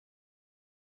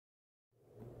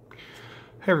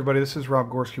Hey everybody, this is Rob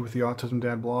Gorski with the Autism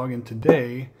Dad blog, and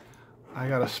today I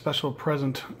got a special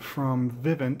present from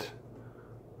Vivint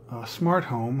smart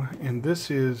home, and this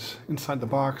is, inside the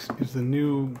box, is the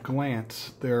new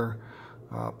Glance, their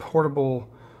portable,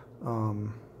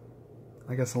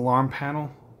 I guess, alarm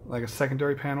panel, like a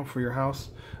secondary panel for your house.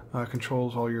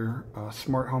 Controls all your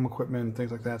smart home equipment and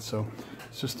things like that. So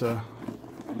it's just a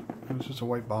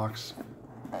white box.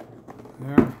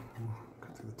 There,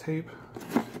 cut through the tape.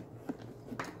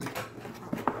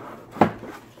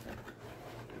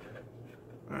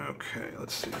 Okay,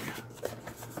 let's see.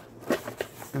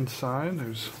 Inside,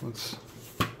 let's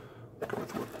go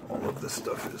with what all of this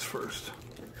stuff is first.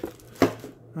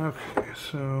 Okay,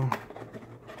 so,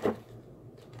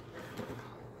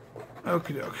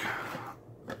 okie doke.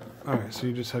 Alright, so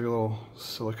you just have your little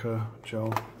silica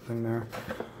gel thing there,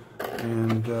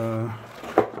 and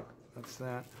that's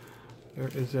that. There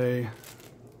is a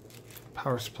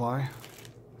power supply,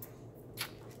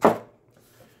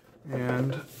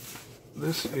 and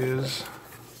this is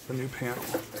the new panel.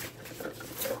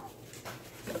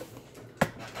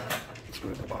 Let's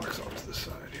move the box off to the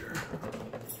side here.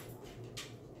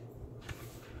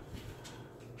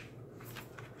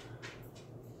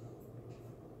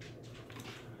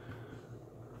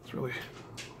 It's really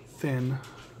thin.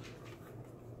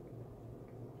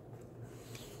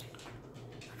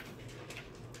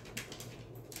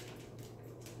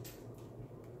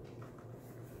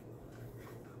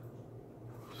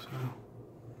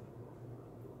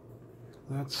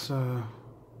 That's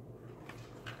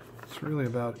really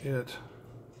about it.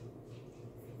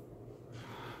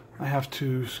 I have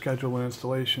to schedule an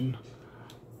installation.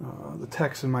 The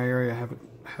techs in my area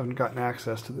haven't gotten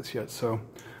access to this yet, so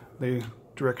they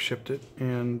direct shipped it,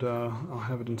 and I'll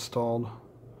have it installed,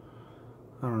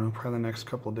 I don't know, probably the next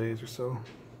couple of days or so.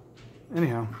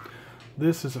 Anyhow,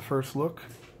 this is a first look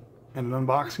and an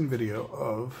unboxing video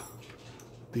of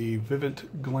the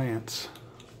Vivint Glance.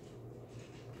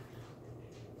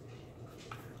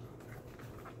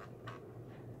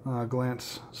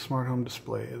 Glance smart home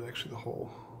display is actually the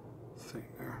whole thing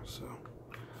there. So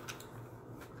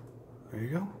there you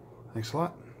go. Thanks a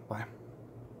lot. Bye.